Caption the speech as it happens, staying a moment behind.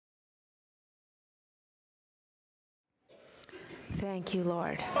Thank you,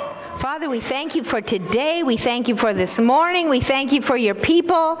 Lord. Father, we thank you for today. We thank you for this morning. We thank you for your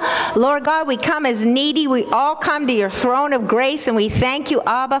people. Lord God, we come as needy. We all come to your throne of grace, and we thank you,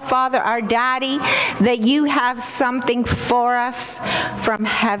 Abba, Father, our Daddy, that you have something for us from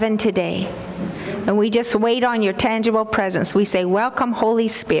heaven today. And we just wait on your tangible presence. We say, welcome, Holy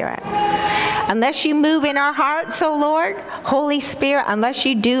Spirit. Unless you move in our hearts, oh Lord, Holy Spirit, unless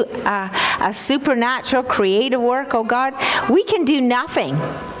you do a supernatural creative work, oh God, we can do nothing.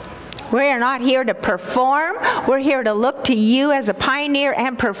 We are not here to perform. We're here to look to you as a pioneer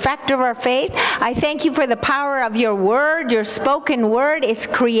and perfecter of our faith. I thank you for the power of your word, your spoken word. It's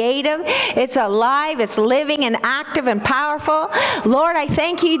creative, it's alive, it's living and active and powerful. Lord, I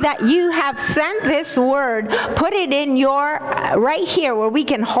thank you that you have sent this word, put it in your, right here where we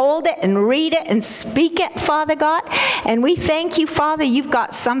can hold it and read it and speak it, Father God. And we thank you, Father, you've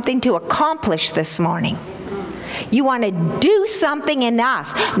got something to accomplish this morning. You want to do something in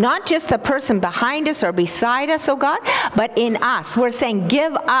us, not just the person behind us or beside us, oh God, but in us. We're saying,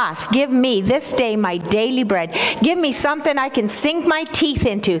 give me this day my daily bread. Give me something I can sink my teeth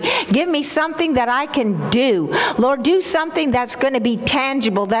into. Give me something that I can do. Lord, do something that's going to be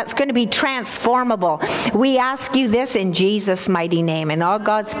tangible, that's going to be transformable. We ask you this in Jesus' mighty name. And all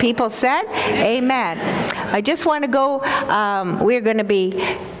God's people said, amen. I just want to go, we're going to be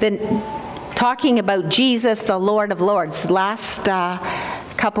talking about Jesus, the Lord of Lords. Last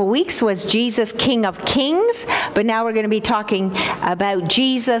couple weeks was Jesus, King of Kings, but now we're going to be talking about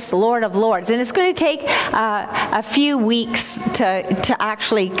Jesus, Lord of Lords. And it's going to take a few weeks to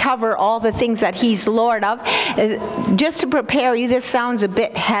actually cover all the things that he's Lord of. Just to prepare you, this sounds a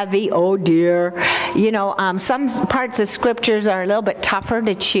bit heavy. Oh dear. You know, some parts of scriptures are a little bit tougher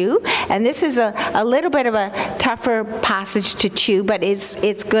to chew, and this is a little bit of a tougher passage to chew, but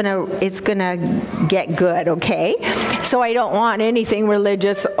it's gonna get good, okay? So I don't want anything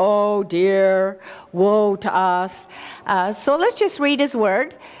religious. Oh dear, woe to us. So let's just read his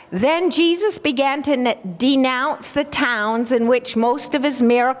word. Then Jesus began to denounce the towns in which most of his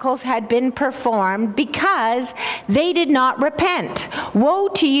miracles had been performed because they did not repent. Woe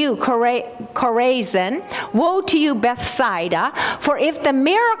to you, Chorazin! Woe to you, Bethsaida! For if the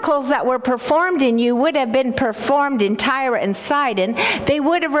miracles that were performed in you would have been performed in Tyre and Sidon, they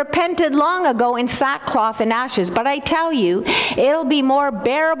would have repented long ago in sackcloth and ashes. But I tell you, it'll be more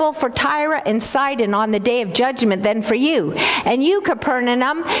bearable for Tyre and Sidon on the day of judgment than for you. And you,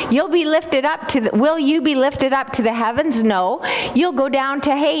 Capernaum, will you be lifted up to the heavens? No, you'll go down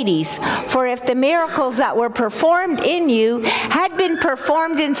to Hades. For if the miracles that were performed in you had been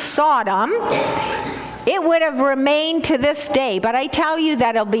performed in Sodom, it would have remained to this day. But I tell you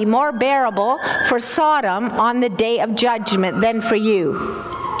that it'll be more bearable for Sodom on the day of judgment than for you.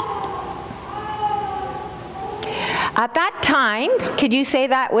 At that time, could you say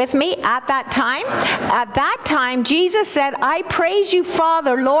that with me? At that time, Jesus said, I praise you,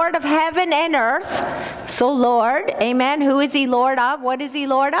 Father, Lord of heaven and earth. So Lord, amen, who is he Lord of? What is he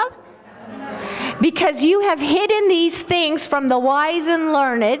Lord of? Because you have hidden these things from the wise and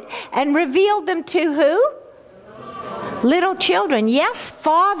learned and revealed them to who? Little children. Yes,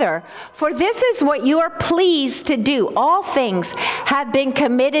 Father, for this is what you are pleased to do. All things have been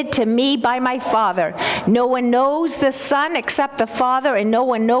committed to me by my Father. No one knows the Son except the Father, and no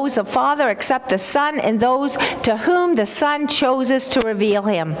one knows the Father except the Son and those to whom the Son chooses to reveal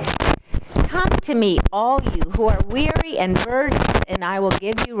him. Come to me, all you who are weary and burdened, and I will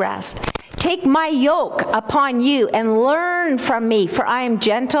give you rest. Take my yoke upon you and learn from me, for I am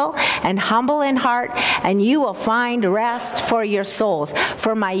gentle and humble in heart, and you will find rest for your souls.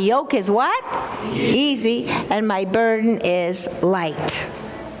 For my yoke is what? Easy, and my burden is light.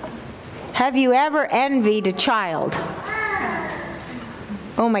 Have you ever envied a child?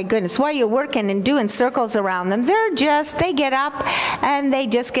 Oh my goodness, while you're working and doing circles around them, they get up and they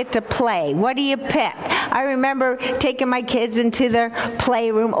just get to play. What do you pick? I remember taking my kids into their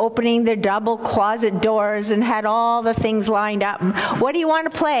playroom, opening their double closet doors and had all the things lined up. What do you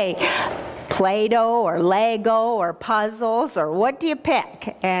want to play? Play-Doh or Lego or puzzles, or what do you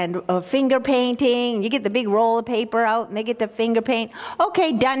pick? And finger painting. You get the big roll of paper out and they get to finger paint.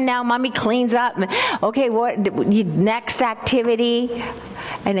 Okay, done now. Mommy cleans up. Okay, what next activity?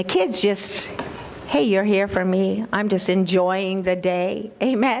 And the kids just, hey, you're here for me. I'm just enjoying the day.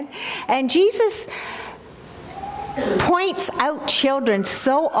 Amen. And Jesus points out children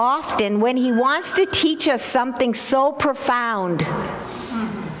so often when he wants to teach us something so profound.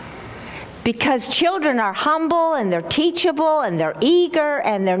 Because children are humble and they're teachable and they're eager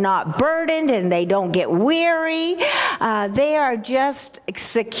and they're not burdened and they don't get weary. They are just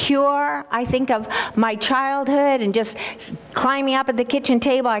secure. I think of my childhood and just climbing up at the kitchen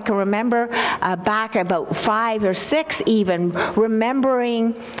table. I can remember back about 5 or 6 even,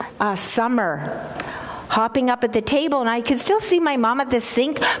 remembering summer, hopping up at the table, and I could still see my mom at the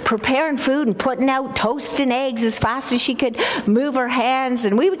sink preparing food and putting out toast and eggs as fast as she could move her hands,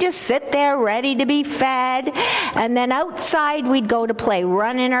 and we would just sit there ready to be fed. And then outside we'd go to play,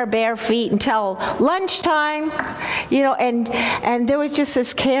 running our bare feet until lunchtime, and there was just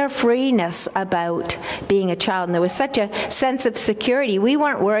this carefreeness about being a child, and there was such a sense of security. We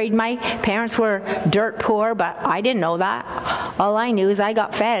weren't worried. My parents were dirt poor, but I didn't know that. All I knew is I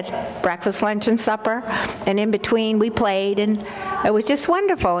got fed breakfast, lunch, and supper. And in between, we played, and it was just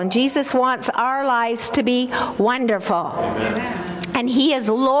wonderful. And Jesus wants our lives to be wonderful. Amen. And He is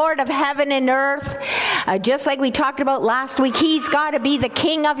Lord of heaven and earth. Just like we talked about last week, He's got to be the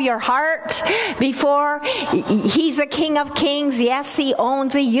King of your heart before He's the King of kings. Yes, He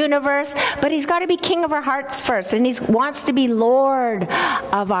owns the universe, but He's got to be King of our hearts first. And He wants to be Lord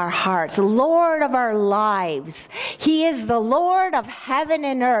of our hearts, Lord of our lives. He is the Lord of heaven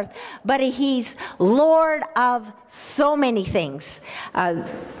and earth, but He's Lord of so many things.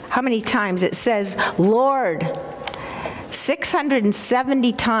 How many times it says Lord?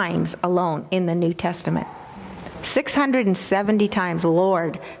 670 times alone in the New Testament. 670 times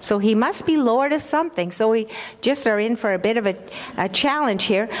Lord. So He must be Lord of something. So we just are in for a bit of a challenge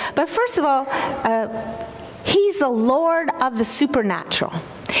here. But first of all, He's the Lord of the supernatural.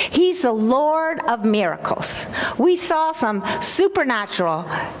 He's the Lord of miracles. We saw some supernatural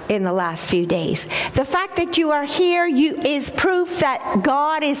in the last few days. The fact that you are here is proof that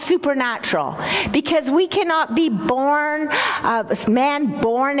God is supernatural, because we cannot be born, man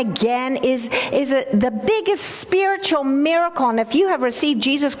born again is the biggest spiritual miracle. And if you have received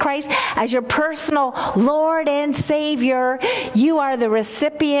Jesus Christ as your personal Lord and Savior, you are the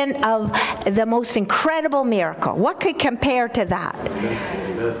recipient of the most incredible miracle. What could compare to that?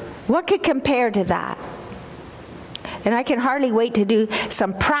 What could compare to that? And I can hardly wait to do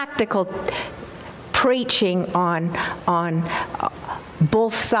some practical preaching on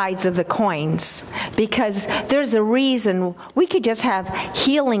both sides of the coins, because there's a reason. We could just have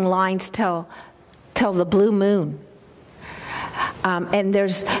healing lines till the blue moon. And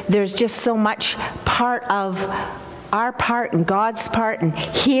there's just so much part of our part and God's part and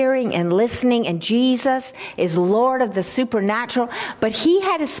hearing and listening, and Jesus is Lord of the supernatural, but He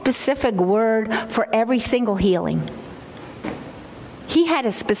had a specific word for every single healing. He had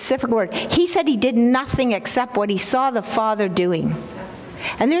a specific word. He said He did nothing except what He saw the Father doing.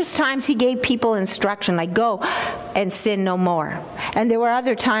 And there's times He gave people instruction, like go and sin no more. And there were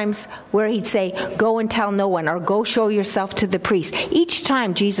other times where He'd say, go and tell no one, or go show yourself to the priest. Each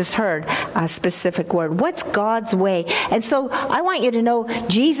time Jesus heard a specific word. What's God's way? And so I want you to know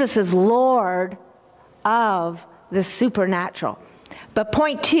Jesus is Lord of the supernatural. But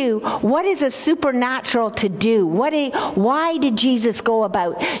point 2, what is a supernatural to do? Why did Jesus go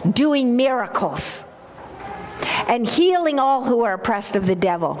about doing miracles and healing all who are oppressed of the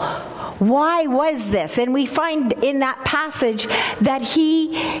devil? Why was this? And we find in that passage that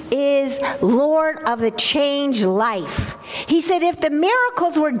He is Lord of the changed life. He said if the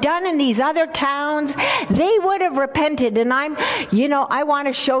miracles were done in these other towns, they would have repented. And I want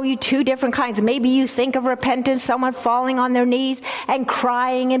to show you 2 different kinds. Maybe you think of repentance, someone falling on their knees and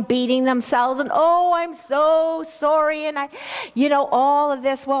crying and beating themselves and, oh, I'm so sorry, and all of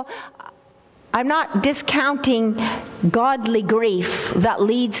this. Well, I'm not discounting godly grief that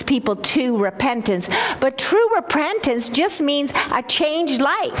leads people to repentance, but true repentance just means a changed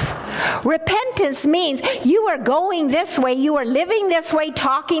life. Repentance means you are going this way, you are living this way,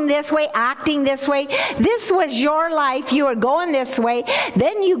 talking this way, acting this way. This was your life, you are going this way.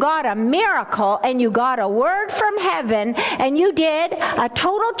 Then you got a miracle and you got a word from heaven and you did a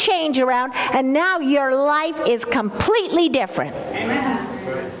total change around, and now your life is completely different.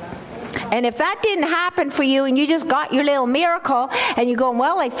 Amen. And if that didn't happen for you and you just got your little miracle and you're going,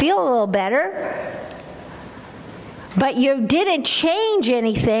 well, I feel a little better, but you didn't change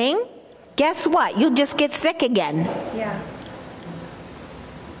anything, guess what? You'll just get sick again. Yeah.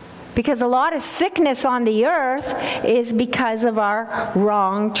 Because a lot of sickness on the earth is because of our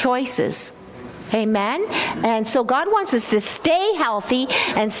wrong choices. Amen? And so God wants us to stay healthy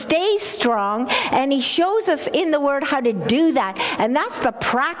and stay strong, and He shows us in the Word how to do that. And that's the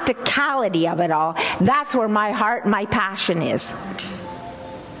practicality of it all. That's where my heart, my passion is.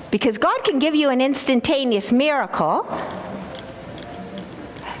 Because God can give you an instantaneous miracle,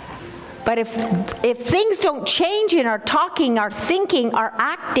 but if things don't change in our talking, our thinking, our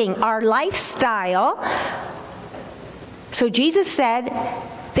acting, our lifestyle, So Jesus said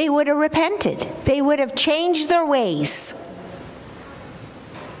they would have repented. They would have changed their ways.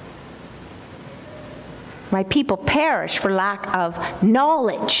 My people perish for lack of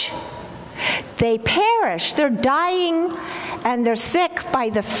knowledge. They perish. They're dying and they're sick by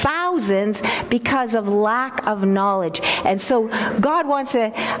the thousands because of lack of knowledge. And so God wants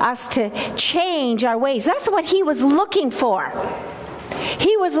us to change our ways. That's what he was looking for.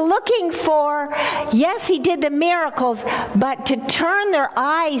 He was looking for, yes, he did the miracles, but to turn their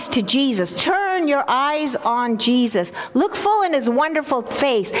eyes to Jesus. Turn your eyes on Jesus. Look full in his wonderful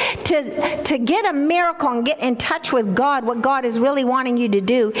face. To get a miracle and get in touch with God, what God is really wanting you to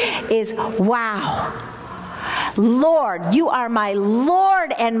do is, wow, Lord, you are my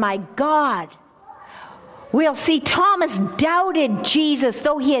Lord and my God. We'll see Thomas doubted Jesus,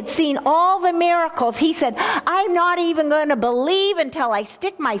 though he had seen all the miracles. He said, I'm not even going to believe until I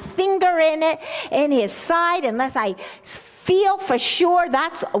stick my finger in his side, unless I feel for sure.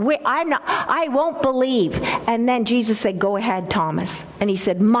 I won't believe. And then Jesus said, go ahead, Thomas. And he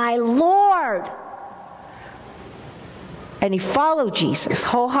said, my Lord. And he followed Jesus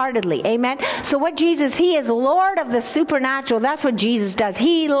wholeheartedly. Amen. So what Jesus, he is Lord of the supernatural. That's what Jesus does.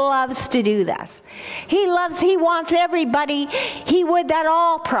 He loves to do this. He wants everybody. He would that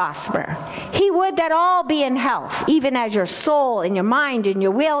all prosper. He would that all be in health, even as your soul and your mind and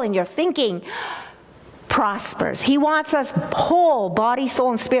your will and your thinking prospers. He wants us whole, body, soul,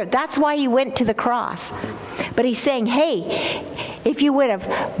 and spirit. That's why he went to the cross. But he's saying, hey, if you would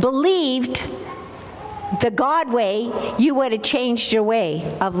have believed the God way, you would have changed your way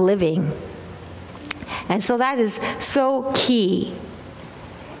of living. And so that is so key,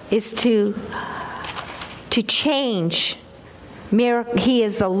 is to change. He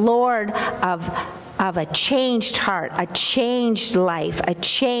is the Lord of a changed heart, a changed life, a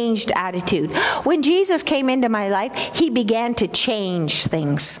changed attitude. When Jesus came into my life, he began to change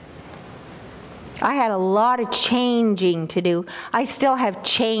things. I had a lot of changing to do. I still have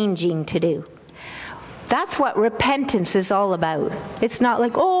changing to do. That's what repentance is all about. It's not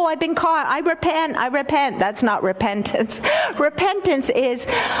like, oh, I've been caught, I repent. That's not repentance. Repentance is,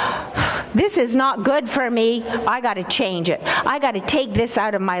 this is not good for me, I got to change it. I got to take this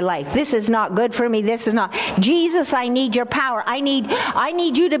out of my life. This is not good for me, this is not. Jesus, I need your power. I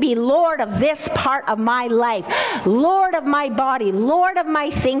need you to be Lord of this part of my life. Lord of my body, Lord of my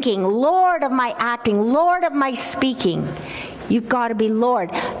thinking, Lord of my acting, Lord of my speaking. You've got to be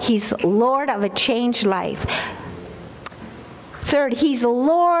Lord. He's Lord of a changed life. Third, he's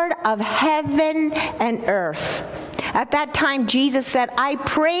Lord of heaven and earth. At that time, Jesus said, I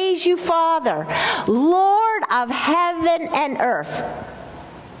praise you, Father, Lord of heaven and earth.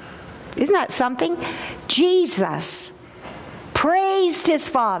 Isn't that something? Jesus praised his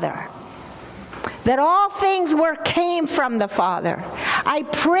Father, that all things came from the Father. I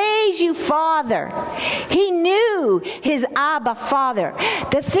praise you, Father. He knew his Abba Father.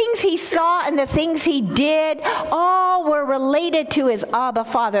 The things he saw and the things he did, all were related to his Abba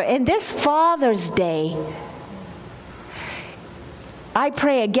Father. And this Father's Day, I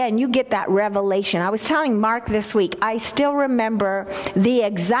pray again, you get that revelation. I was telling Mark this week, I still remember the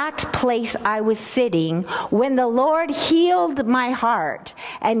exact place I was sitting when the Lord healed my heart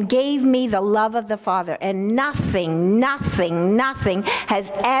and gave me the love of the Father. And nothing has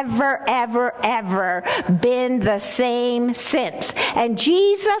ever been the same since. And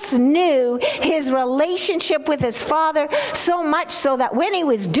Jesus knew his relationship with his Father so much so that when he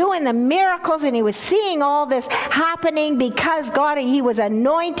was doing the miracles and he was seeing all this happening because he was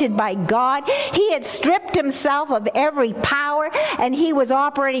anointed by God. He had stripped himself of every power and he was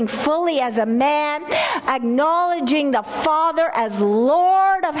operating fully as a man, acknowledging the Father as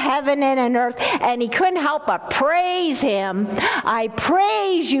Lord of heaven and earth, and he couldn't help but praise him. I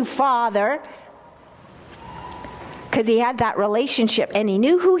praise you, Father, because he had that relationship and he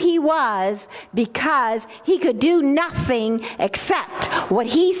knew who he was, because he could do nothing except what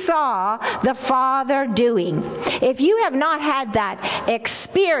he saw the Father doing. If you have not had that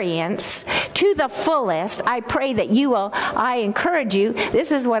experience to the fullest, I pray that you will. I encourage you.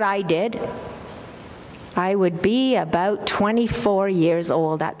 This is what I did. I would be about 24 years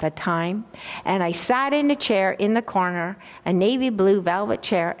old at the time, and I sat in a chair in the corner, a navy blue velvet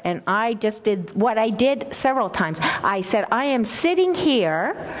chair, and I just did what I did several times. I said, I am sitting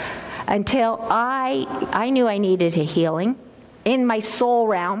here until I knew I needed a healing in my soul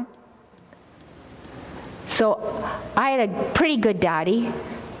realm. So I had a pretty good daddy,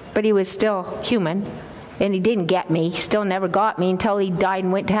 but he was still human. And he didn't get me. He still never got me until he died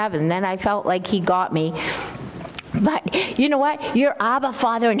and went to heaven. Then I felt like he got me. But you know what? Your Abba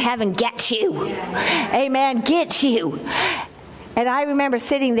Father in heaven gets you. Amen. Gets you. And I remember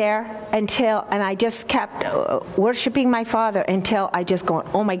sitting there and I just kept worshiping my Father until I just going,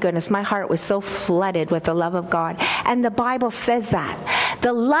 oh my goodness, my heart was so flooded with the love of God. And the Bible says that.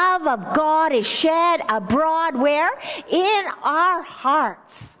 The love of God is shed abroad where? In our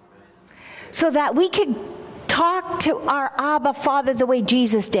hearts. So that we could talk to our Abba Father the way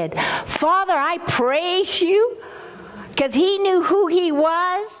Jesus did. Father, I praise you. Because he knew who he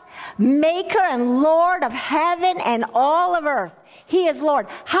was, maker and Lord of heaven and all of earth. He is Lord.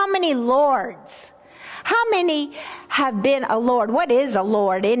 How many lords? How many have been a lord? What is a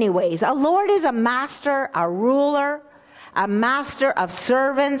lord anyways? A lord is a master, a ruler, a master of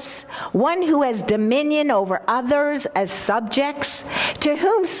servants, one who has dominion over others as subjects, to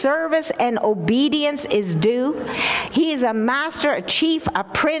whom service and obedience is due. He is a master, a chief, a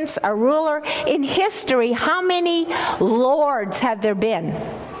prince, a ruler. In history, how many lords have there been?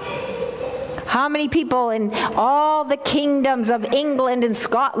 How many people in all the kingdoms of England and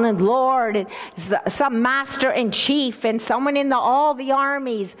Scotland, Lord, and some master and chief, and someone in all the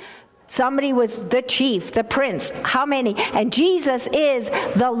armies? Somebody was the chief, the prince. How many? And Jesus is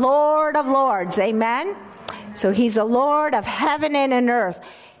the Lord of lords. Amen? So he's the Lord of heaven and in earth.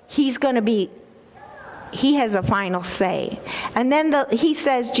 He's going to be, he has a final say. And then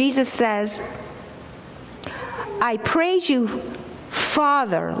Jesus says, I praise you,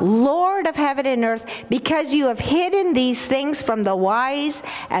 Father, Lord of heaven and earth, because you have hidden these things from the wise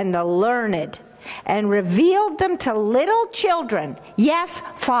and the learned, and revealed them to little children. Yes,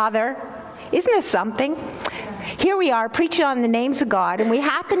 Father. Isn't this something? Here we are preaching on the names of God, and we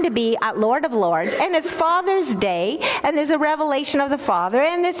happen to be at Lord of Lords, and it's Father's Day, and there's a revelation of the Father,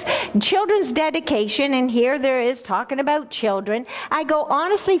 and this children's dedication, and here there is talking about children. I go,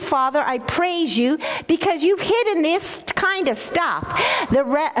 honestly, Father, I praise you because you've hidden this kind of stuff. The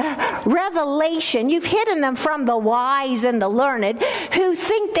revelation, you've hidden them from the wise and the learned who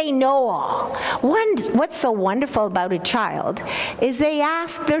think they know all. What's so wonderful about a child is they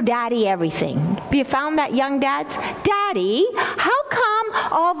ask their daddy everything. Have you found that, young dads? Daddy, how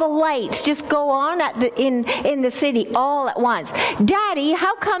come all the lights just go on in the city all at once? Daddy,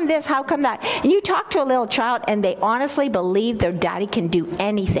 how come this, how come that? And you talk to a little child and they honestly believe their daddy can do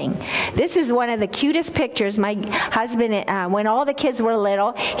anything. This is one of the cutest pictures. My husband, when all the kids were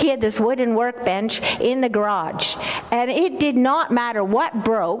little, he had this wooden workbench in the garage. And it did not matter what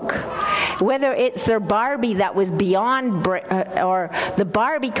broke, whether it's their Barbie that was beyond, or the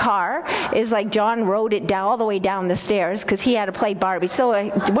Barbie car is like John rode it down all the way down the stairs because he had to play Barbie. So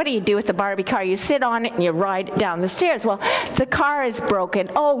what do you do with the Barbie car? You sit on it and you ride it down the stairs. Well, the car is broken.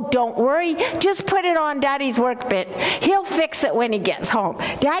 Oh, don't worry. Just put it on Daddy's workbench. He'll fix it when he gets home.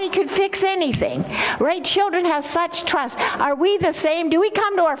 Daddy could fix anything. Right? Children have such trust. Are we the same? Do we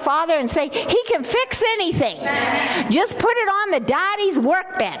come to our Father and say, he can fix anything? Just put it on the Daddy's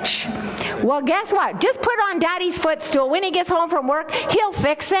workbench. Well, guess what? Just put on Daddy's footstool. When he gets home from work, he'll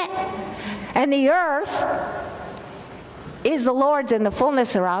fix it. And the earth is the Lord's and the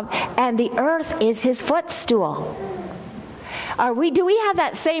fullness thereof, and the earth is his footstool. Do we have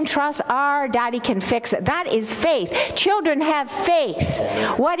that same trust? Our daddy can fix it. That is faith. Children have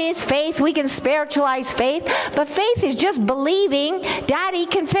faith. What is faith? We can spiritualize faith, but faith is just believing daddy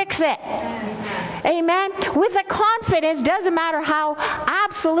can fix it. Amen? With the confidence, doesn't matter how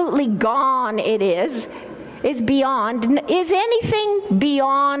absolutely gone it is beyond. Is anything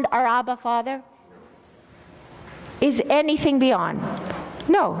beyond our Abba Father? Is anything beyond?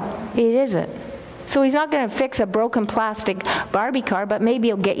 No, it isn't. So he's not going to fix a broken plastic Barbie car, but maybe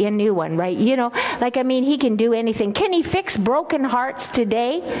he'll get you a new one, right? You know, he can do anything. Can he fix broken hearts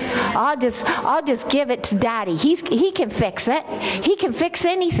today? I'll just give it to Daddy. He can fix it. He can fix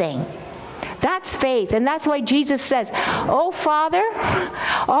anything. That's faith, and that's why Jesus says, oh, Father,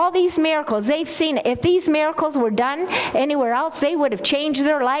 all these miracles, they've seen it. If these miracles were done anywhere else, they would have changed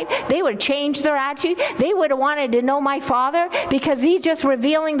their life. They would have changed their attitude. They would have wanted to know my Father because he's just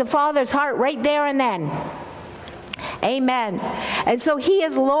revealing the Father's heart right there and then. Amen. And so he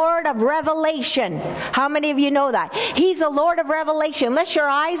is Lord of revelation. How many of you know that? He's the Lord of revelation. Unless your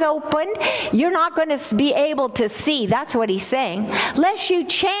eyes opened, you're not going to be able to see. That's what he's saying. Unless you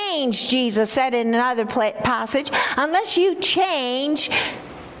change, Jesus said in another passage, unless you change,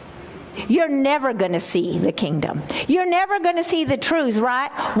 you're never going to see the kingdom. You're never going to see the truths,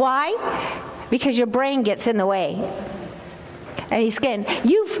 right? Why? Because your brain gets in the way. And he's saying,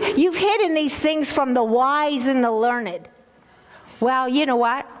 you've hidden these things from the wise and the learned. Well, you know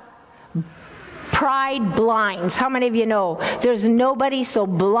what? pride blinds. How many of you know there's nobody so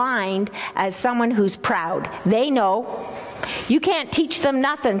blind as someone who's proud? They know. You can't teach them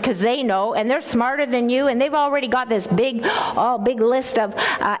nothing because they know, and they're smarter than you, and they've already got this big list of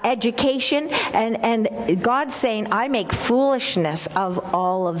education, and God's saying, I make foolishness of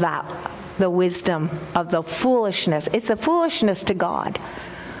all of that, the wisdom of the foolishness. It's a foolishness to God.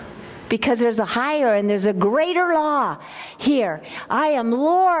 Because there's a higher and there's a greater law here. I am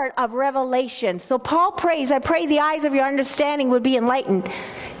Lord of revelation. So Paul prays, I pray the eyes of your understanding would be enlightened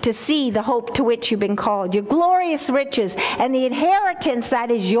to see the hope to which you've been called, your glorious riches and the inheritance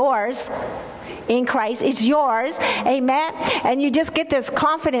that is yours in Christ. It's yours. Amen. And you just get this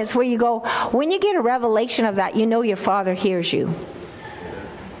confidence where you go, when you get a revelation of that, you know your Father hears you.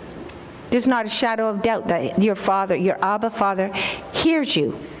 There's not a shadow of doubt that your Father, your Abba Father, hears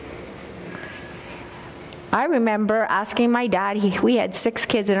you. I remember asking my dad, we had 6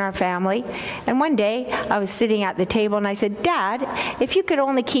 kids in our family, and one day I was sitting at the table and I said, Dad, if you could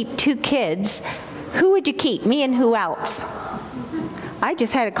only keep 2 kids, who would you keep, me and who else? I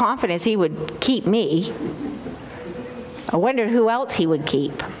just had a confidence he would keep me. I wondered who else he would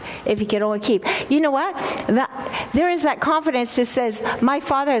keep if he could only keep. You know what? There is that confidence that says, my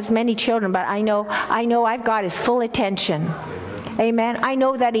Father has many children, but I know I've got his full attention. Amen. I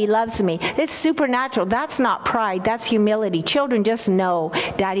know that he loves me. It's supernatural. That's not pride. That's humility. Children just know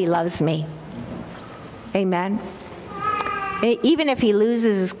Daddy loves me. Amen. Even if he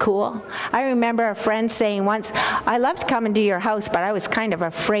loses his cool. I remember a friend saying once, I loved coming to your house, but I was kind of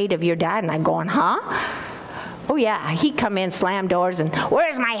afraid of your dad. And I'm going, huh? Oh yeah, he'd come in, slam doors, and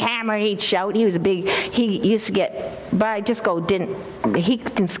where's my hammer? He'd shout. He used to get, but I just go, he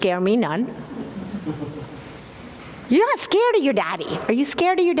didn't scare me none. You're not scared of your daddy. Are you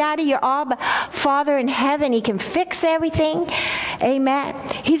scared of your daddy? Your Abba Father in heaven. He can fix everything. Amen.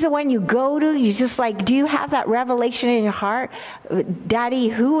 He's the one you go to. You just like, do you have that revelation in your heart? Daddy,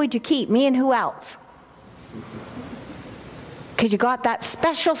 who would you keep? Me and who else? Because you got that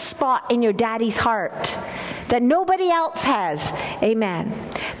special spot in your daddy's heart that nobody else has. Amen.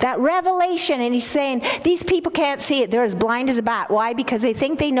 That revelation, and he's saying, these people can't see it. They're as blind as a bat. Why? Because they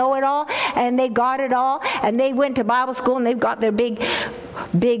think they know it all, and they got it all, and they went to Bible school, and they've got their big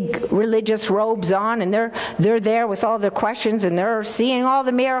religious robes on, and they're there with all their questions, and they're seeing all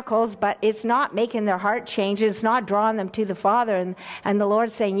the miracles, but it's not making their heart change. It's not drawing them to the Father, and the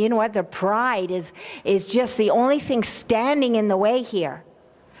Lord's saying, you know what? Their pride is just the only thing standing in the way here.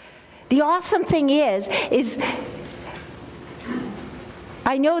 The awesome thing is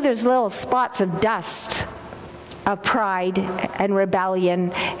I know there's little spots of dust of pride and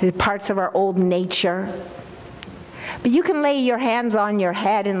rebellion, parts of our old nature. But you can lay your hands on your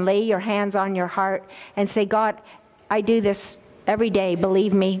head and lay your hands on your heart and say, God, I do this every day,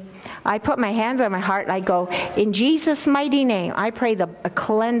 believe me. I put my hands on my heart and I go, in Jesus' mighty name, I pray a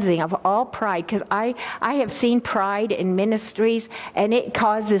cleansing of all pride, because I have seen pride in ministries, and it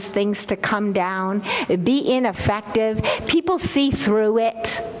causes things to come down, be ineffective. People see through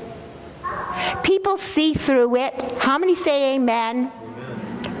it. People see through it. How many say amen?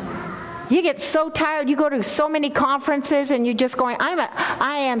 You get so tired. You go to so many conferences and you're just going,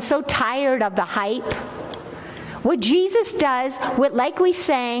 I am so tired of the hype. What Jesus does, like we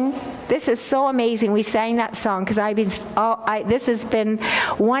sang, this is so amazing. We sang that song because this has been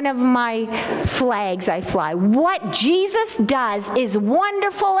one of my flags I fly. What Jesus does is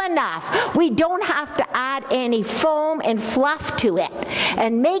wonderful enough. We don't have to add any foam and fluff to it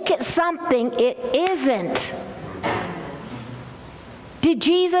and make it something it isn't. Did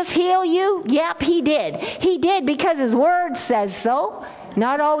Jesus heal you? Yep, he did. He did because his word says so.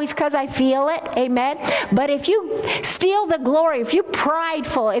 Not always because I feel it, amen. But if you steal the glory, if you're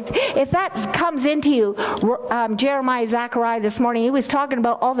prideful, if that comes into you, Jeremiah, Zechariah this morning, he was talking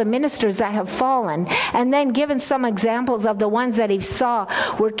about all the ministers that have fallen, and then given some examples of the ones that he saw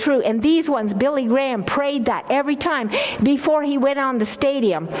were true. And these ones, Billy Graham prayed that every time before he went on the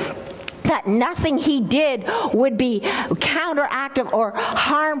stadium, that nothing he did would be counteractive or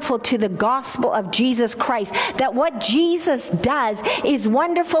harmful to the gospel of Jesus Christ. That what Jesus does is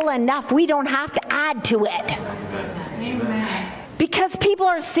wonderful enough. We don't have to add to it. Amen. Because people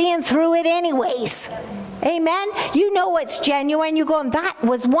are seeing through it anyways. Amen. You know what's genuine. You're going, that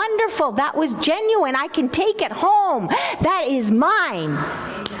was wonderful. That was genuine. I can take it home. That is mine.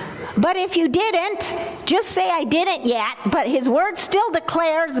 But if you didn't, just say I didn't yet, but his word still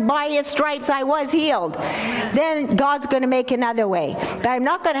declares by his stripes I was healed. Then God's going to make another way. But I'm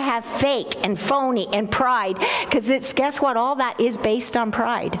not going to have fake and phony and pride, because guess what? All that is based on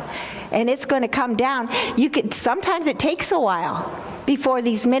pride. And it's going to come down. Sometimes it takes a while before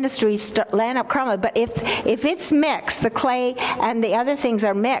these ministries land up crumbling. But if it's mixed, the clay and the other things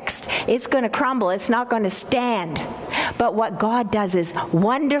are mixed, it's going to crumble. It's not going to stand. But what God does is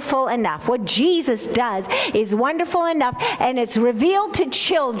wonderful enough. What Jesus does is wonderful enough, and it's revealed to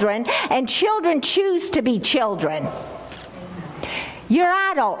children, and children choose to be children. You're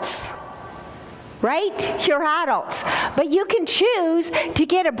adults. Right? You're adults. But you can choose to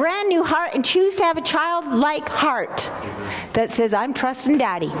get a brand new heart and choose to have a childlike heart that says, I'm trusting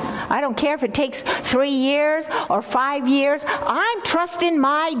Daddy. I don't care if it takes 3 years or 5 years. I'm trusting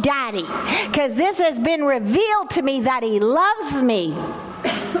my Daddy, because this has been revealed to me that he loves me.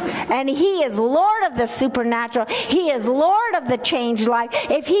 And he is Lord of the supernatural. He is Lord of the changed life.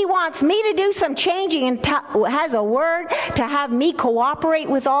 If he wants me to do some changing and has a word to have me cooperate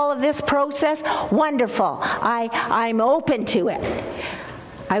with all of this process, wonderful. I'm open to it.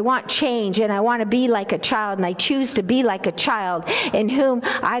 I want change, and I want to be like a child, and I choose to be like a child in whom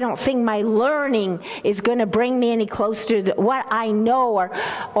I don't think my learning is going to bring me any closer to what I know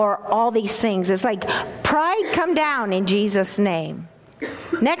or all these things. It's like pride, come down in Jesus' name.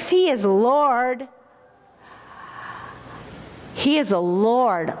 Next, he is Lord. He is the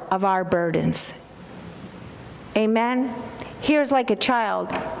Lord of our burdens. Amen? Here's like a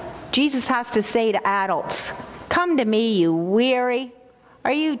child. Jesus has to say to adults, come to me, you weary.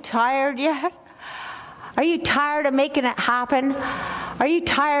 Are you tired yet? Are you tired of making it happen? Are you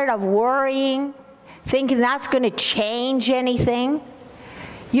tired of worrying, thinking that's going to change anything?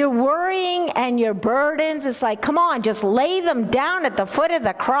 Your worrying and your burdens, it's like, come on, just lay them down at the foot of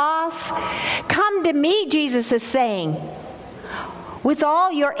the cross. Come to me, Jesus is saying. With all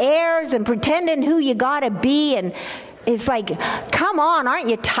your airs and pretending who you got to be. And it's like, come on, aren't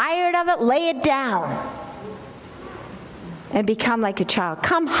you tired of it? Lay it down. And become like a child.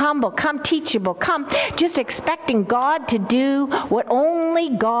 Come humble, come teachable, come just expecting God to do what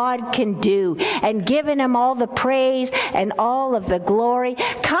only God can do, and giving him all the praise and all of the glory.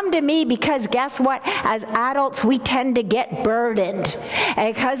 Come to me, because guess what? As adults, we tend to get burdened,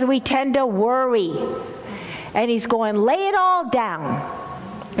 and because we tend to worry. And he's going, lay it all down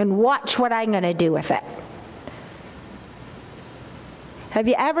and watch what I'm going to do with it. Have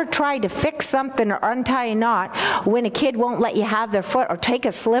you ever tried to fix something or untie a knot when a kid won't let you have their foot, or take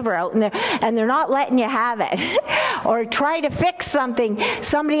a sliver out and they're not letting you have it? Or try to fix something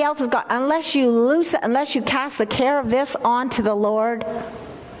somebody else has got. Unless you loose it, unless you cast the care of this onto the Lord,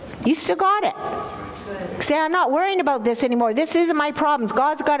 you still got it. Say, I'm not worrying about this anymore. This isn't my problems.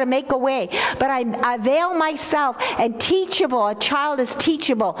 God's got to make a way. But I avail myself, and teachable. A child is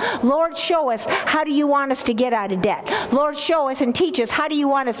teachable. Lord, show us, how do you want us to get out of debt? Lord, show us and teach us, how do you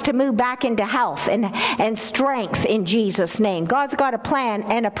want us to move back into health and strength in Jesus' name? God's got a plan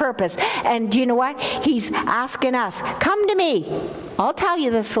and a purpose. And you know what? He's asking us, come to me. I'll tell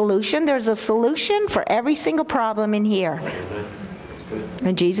you the solution. There's a solution for every single problem in here.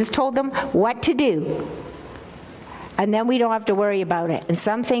 And Jesus told them what to do. And then we don't have to worry about it. And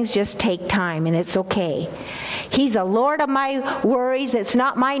some things just take time, and it's okay. He's a Lord of my worries. It's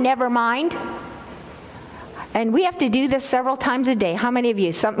not my never mind. And we have to do this several times a day. How many of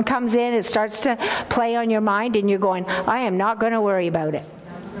you, something comes in, it starts to play on your mind, and you're going, I am not going to worry about it.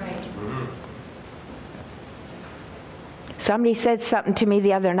 Somebody said something to me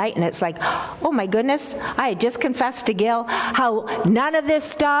the other night, and it's like, oh my goodness, I had just confessed to Gil how none of this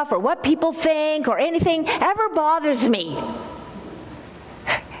stuff or what people think or anything ever bothers me.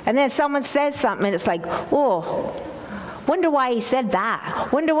 And then someone says something, and it's like, oh, wonder why he said that.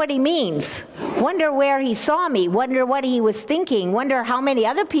 Wonder what he means. Wonder where he saw me. Wonder what he was thinking. Wonder how many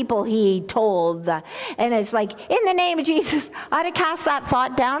other people he told. And it's like, in the name of Jesus, I'd have cast that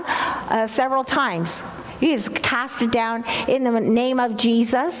thought down several times. You just cast it down in the name of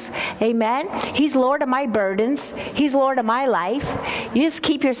Jesus. Amen. He's Lord of my burdens. He's Lord of my life. You just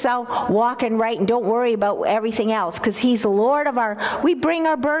keep yourself walking right and don't worry about everything else, because he's Lord of we bring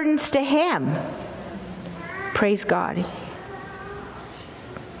our burdens to him. Praise God.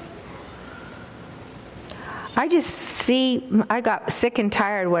 I just see, I got sick and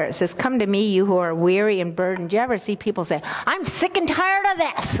tired where it says, come to me, you who are weary and burdened. Do you ever see people say, I'm sick and tired of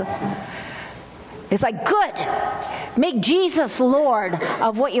this? It's like, good. Make Jesus Lord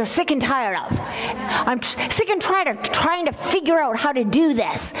of what you're sick and tired of. I'm sick and tired of trying to figure out how to do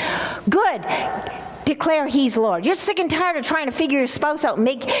this. Good. Declare he's Lord. You're sick and tired of trying to figure your spouse out and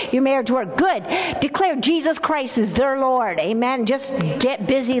make your marriage work. Good. Declare Jesus Christ is their Lord. Amen. Just get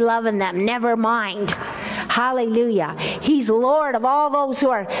busy loving them. Never mind. Hallelujah. He's Lord of all those who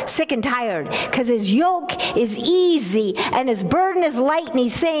are sick and tired, because his yoke is easy and his burden is light. And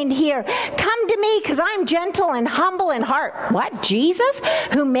he's saying here, come to me because I'm gentle and humble in heart. What? Jesus,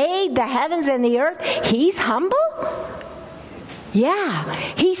 who made the heavens and the earth, he's humble? Yeah,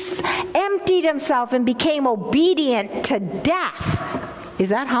 he emptied himself and became obedient to death. Is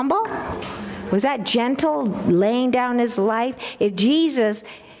that humble? Was that gentle, laying down his life? If Jesus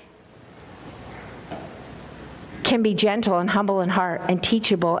can be gentle and humble in heart and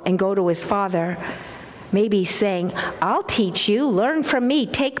teachable and go to his Father, maybe he's saying, I'll teach you, learn from me,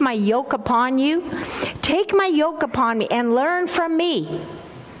 take my yoke upon you, take my yoke upon me and learn from me.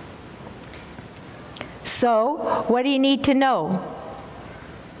 So, what do you need to know?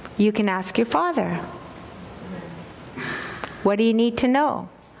 You can ask your Father. What do you need to know?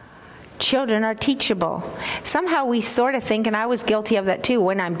 Children are teachable. Somehow we sort of think, and I was guilty of that too,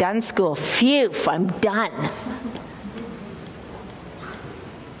 when I'm done school, phew, I'm done.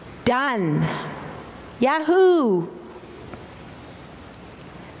 Done. Yahoo!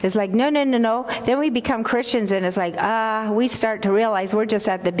 It's like, no. Then we become Christians and it's like, we start to realize we're just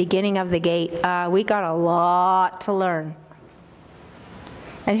at the beginning of the gate. We got a lot to learn.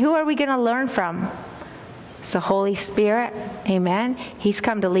 And who are we going to learn from? It's the Holy Spirit. Amen. He's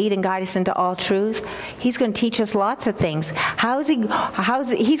come to lead and guide us into all truth. He's going to teach us lots of things.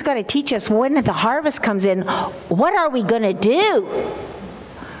 He's going to teach us when the harvest comes in. What are we going to do?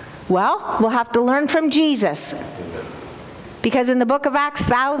 Well, we'll have to learn from Jesus. Because in the book of Acts,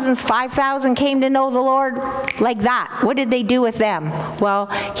 5,000 came to know the Lord like that. What did they do with them? Well,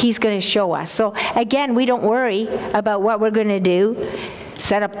 he's going to show us. So again, we don't worry about what we're going to do.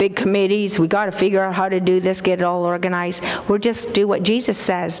 Set up big committees. We got to figure out how to do this, get it all organized. We'll just do what Jesus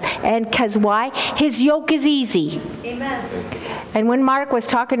says. And because why? His yoke is easy. Amen. And when Mark was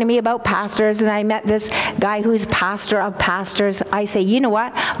talking to me about pastors, and I met this guy who's pastor of pastors, I say, you know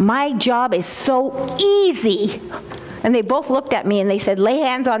what? My job is so easy. And they both looked at me and they said, lay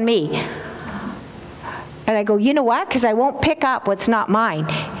hands on me. And I go, you know what? Because I won't pick up what's not mine.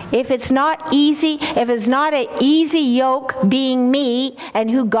 If it's not easy, if it's not an easy yoke being me and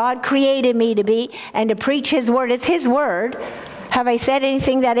who God created me to be and to preach his word, it's his word. Have I said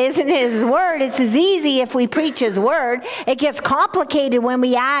anything that isn't his word? It's as easy if we preach his word. It gets complicated when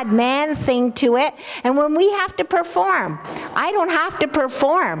we add man thing to it and when we have to perform. I don't have to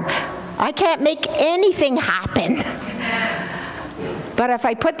perform. I can't make anything happen. But if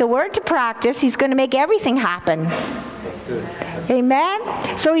I put the word to practice, he's going to make everything happen.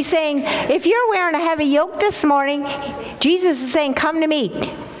 Amen? So he's saying, if you're wearing a heavy yoke this morning, Jesus is saying, come to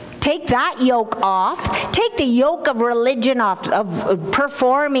me. Take that yoke off. Take the yoke of religion off, of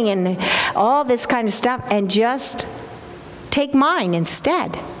performing and all this kind of stuff, and just take mine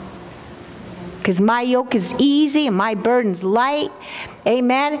instead. Because my yoke is easy and my burden's light.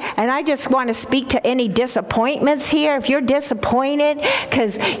 Amen. And I just want to speak to any disappointments here. If you're disappointed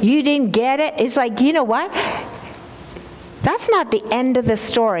because you didn't get it, it's like, you know what? That's not the end of the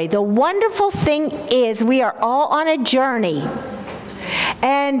story. The wonderful thing is we are all on a journey.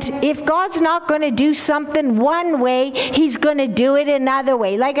 And if God's not going to do something one way, he's going to do it another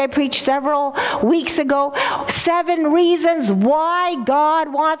way. Like I preached several weeks ago, 7 reasons why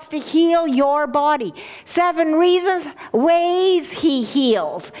God wants to heal your body. 7 reasons, ways he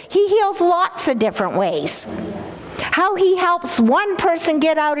heals. He heals lots of different ways. How he helps one person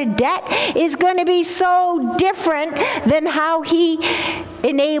get out of debt is going to be so different than how he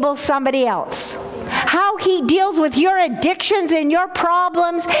enables somebody else. How he deals with your addictions and your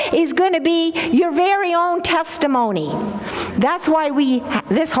problems is going to be your very own testimony. That's why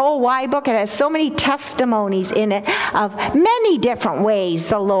this whole why book, it has so many testimonies in it of many different ways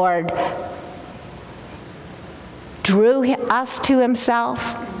the Lord drew us to himself,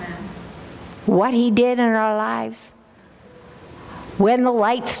 what he did in our lives, when the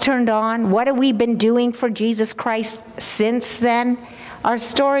lights turned on, what have we been doing for Jesus Christ since then. Our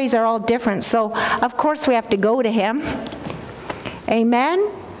stories are all different, so of course we have to go to him. Amen?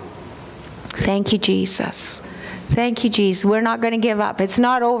 Thank you, Jesus. Thank you, Jesus. We're not going to give up. It's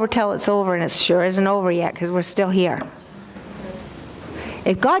not over till it's over, and it sure isn't over yet because we're still here.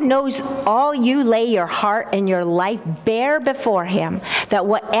 If God knows all you lay your heart and your life bare before him, that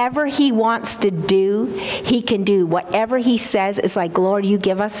whatever he wants to do, he can do. Whatever he says is like, Lord, you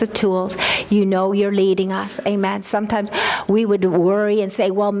give us the tools. You know you're leading us. Amen. Sometimes we would worry and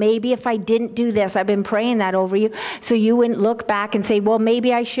say, well, maybe if I didn't do this, I've been praying that over you, so you wouldn't look back and say, well,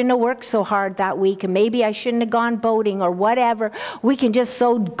 maybe I shouldn't have worked so hard that week, and maybe I shouldn't have gone boating or whatever. We can just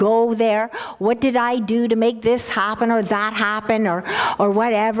so go there. What did I do to make this happen or that happen or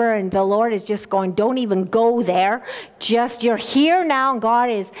whatever? And the Lord is just going, don't even go there. Just, you're here now, and God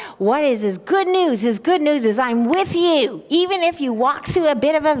is, what is his good news? His good news is, I'm with you. Even if you walk through a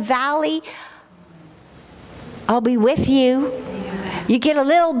bit of a valley, I'll be with you. You get a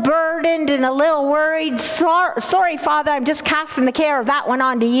little burdened and a little worried. Sorry, Father, I'm just casting the care of that one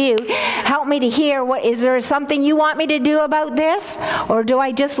onto you. Help me to hear, is there something you want me to do about this? Or do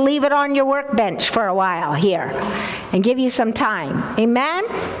I just leave it on your workbench for a while here and give you some time? Amen?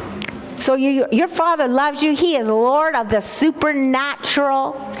 So your Father loves you. He is Lord of the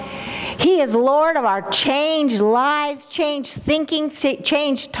supernatural. He is Lord of our changed lives, changed thinking,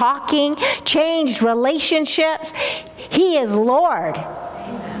 changed talking, changed relationships. He is Lord.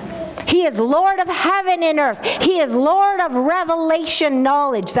 He is Lord of heaven and earth. He is Lord of revelation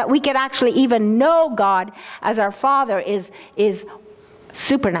knowledge, that we could actually even know God as our Father is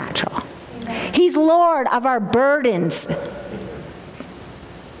supernatural. He's Lord of our burdens.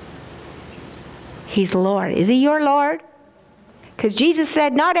 He's Lord. Is he your Lord? Because Jesus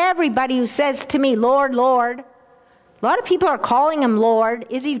said, not everybody who says to me, Lord, Lord. A lot of people are calling him Lord.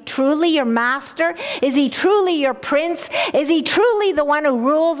 Is he truly your master? Is he truly your prince? Is he truly the one who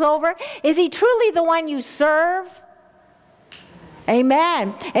rules over? Is he truly the one you serve?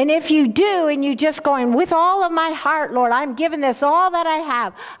 Amen. And if you do, and you just going, with all of my heart, Lord, I'm giving this all that I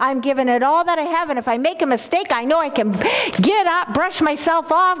have. I'm giving it all that I have. And if I make a mistake, I know I can get up, brush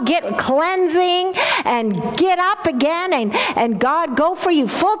myself off, get cleansing, and get up again. And God, go for you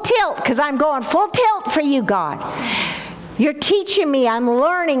full tilt, because I'm going full tilt for you, God. You're teaching me. I'm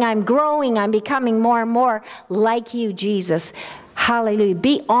learning. I'm growing. I'm becoming more and more like you, Jesus. Hallelujah.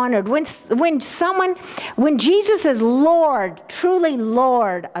 Be honored. When Jesus is Lord, truly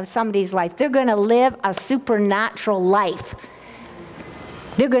Lord of somebody's life, they're going to live a supernatural life.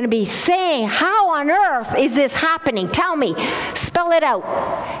 They're going to be saying, how on earth is this happening? Tell me. Spell it out.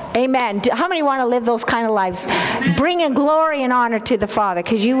 Amen. How many want to live those kind of lives? Bringing glory and honor to the Father,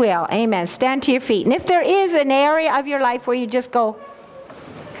 because you will. Amen. Stand to your feet. And if there is an area of your life where you just go,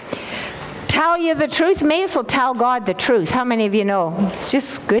 tell you the truth, may as well tell God the truth. How many of you know? It's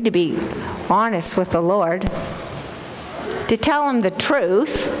just good to be honest with the Lord. To tell him the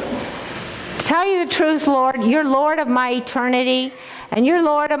truth. Tell you the truth, Lord. You're Lord of my eternity, and you're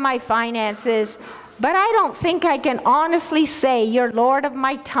Lord of my finances. But I don't think I can honestly say you're Lord of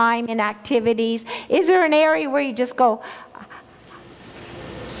my time and activities. Is there an area where you just go,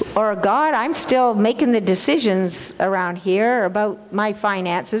 or God, I'm still making the decisions around here about my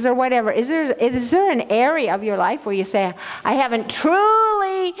finances or whatever. Is there an area of your life where you say, I haven't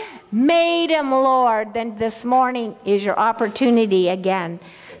truly made him Lord? Then this morning is your opportunity again.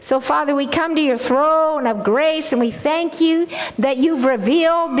 So, Father, we come to your throne of grace, and we thank you that you've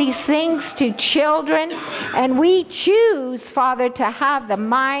revealed these things to children. And we choose, Father, to have the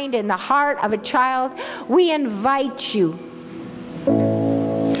mind and the heart of a child. We invite you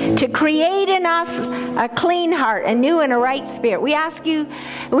to create in us a clean heart, a new and a right spirit. We ask you,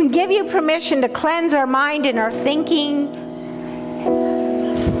 we give you permission to cleanse our mind and our thinking,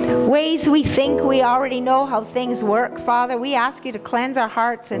 ways we think we already know how things work. Father, we ask you to cleanse our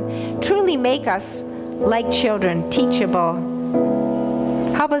hearts and truly make us like children, teachable.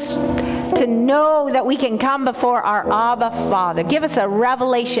 Help us to know that we can come before our Abba Father. Give us a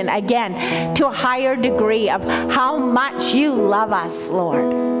revelation again to a higher degree of how much you love us,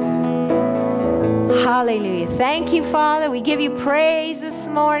 Lord. Hallelujah. Thank you, Father. We give you praise this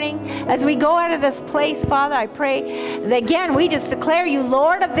morning. As we go out of this place, Father, I pray that again we just declare you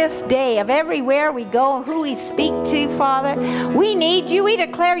Lord of this day, of everywhere we go and who we speak to, Father. We need you. We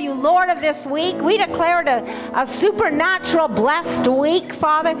declare you Lord of this week. We declare it a supernatural blessed week,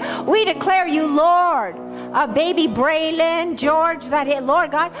 Father. We declare you Lord of baby Braylon, George,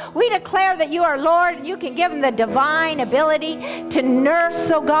 Lord God, we declare that you are Lord, and you can give them the divine ability to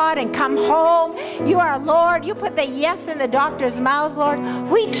nurse, oh God, and come home. You are Lord. You put the yes in the doctor's mouths, Lord.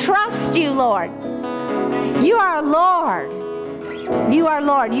 We trust you, Lord. You are Lord. You are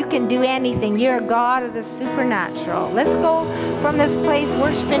Lord. You can do anything. You're God of the supernatural. Let's go from this place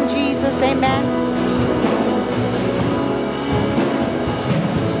worshiping Jesus. Amen.